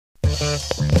Yo, I'm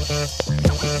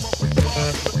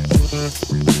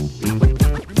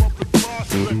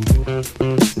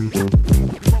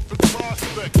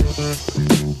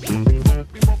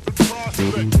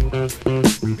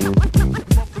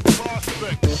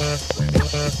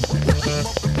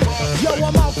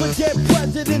out for dead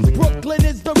presidents. Brooklyn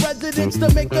is the residence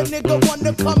to make a nigga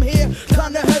wanna come here.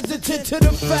 Kinda hesitant to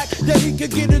the fact that he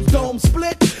could get his dome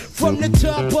split from the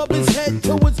top of his head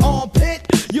to his armpit.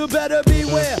 You better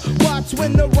beware, watch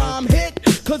when the rhyme hit.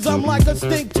 Cause I'm like a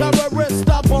stink terrorist,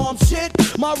 I bomb shit.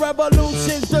 My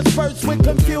revolution's dispersed with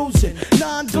confusion.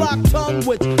 9 Glock tongue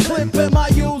with clip am I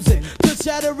using to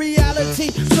shatter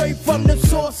reality straight from the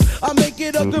source. I make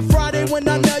it a Good Friday when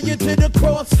I nail you to the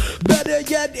cross. Better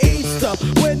yet Easter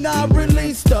when I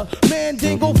release the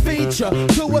Mandingo feature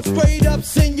to a straight up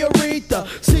senorita.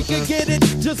 She can get it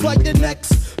just like the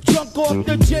next. Drunk off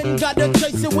the gin, gotta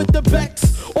chase it with the Bex.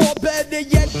 Or better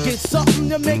yet, get something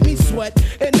to make me sweat.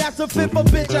 And that's a fifth of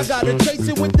bitch, I gotta chase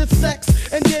it with the sex.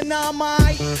 And then I'm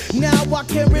aight, now I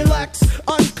can relax.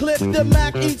 Unclip the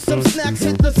Mac, eat some snacks,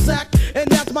 hit the sack. And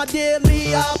that's my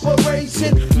daily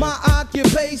operation. My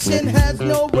occupation has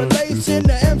no relation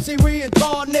to MC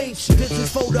reincarnation. This is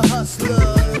for the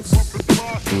hustlers.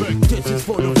 This is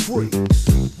for the freaks.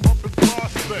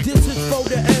 This is for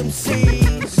the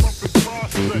MCs.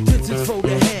 This is for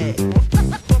the head.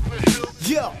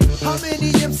 Yo, how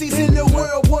many MCs in the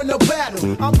world wanna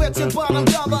battle? I bet your bottom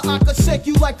dollar I could shake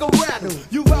you like a rattle.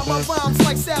 You ride my rhymes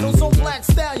like saddles on black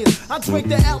stallions. I drink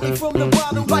the alley from the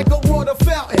bottle like a water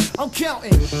fountain. I'm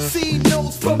counting seed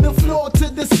notes from the floor to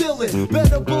the ceiling.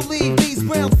 Better believe these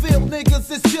Brownsville niggas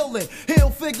is chillin'.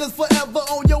 Hillfiguz forever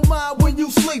on your mind when you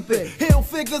sleepin'.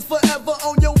 Hillfiguz forever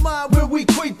on your mind when we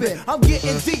creepin'. I'm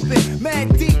getting deep in,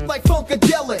 mad deep like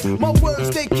Funkadelic. My words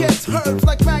they catch herbs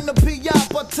like Magnum P.I.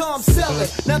 but Tom Selleck.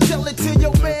 Now tell it to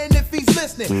your man if he's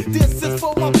listening. This is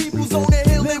for my peoples on the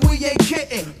hill and we ain't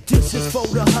kidding. This is for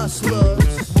the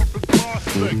hustlers.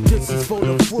 This is for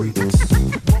the freaks.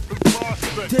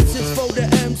 This is for the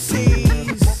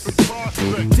MCs.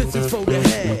 This is for the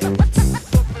heads.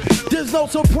 There's no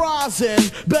surprising,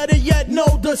 better yet no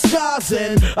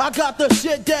disguising. I got the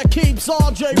shit that keeps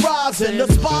RJ rising,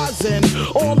 despising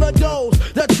all of those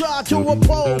that try to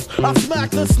oppose. I smack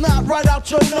the snot right out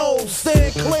your nose.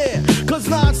 Stand clear, cause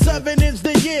 9-7 is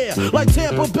the year. Like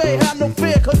Tampa Bay, have no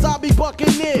fear, cause I'll be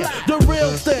bucking near the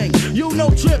real thing. You know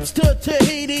trips to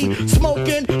Tahiti,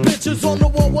 smoking bitches on the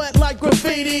wall wet like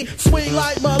graffiti, sweet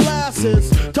like molasses.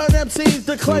 Turn MCs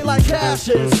to clay like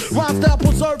ashes. Rhyme style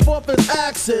preserved off his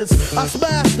axis. I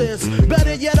smash this,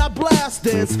 better yet I blast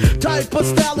this. Type of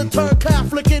style and turn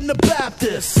Catholic into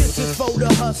Baptist. This is for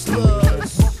the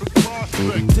hustlers.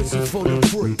 This is for the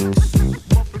freaks.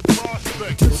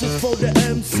 This is for the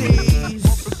MCs.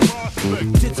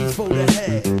 This is for the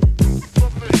head.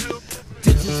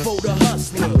 This is for the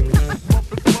hustlers.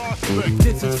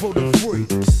 This is for the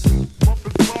freaks.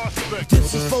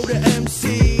 This is for the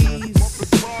MCs.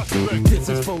 This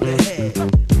is for the head.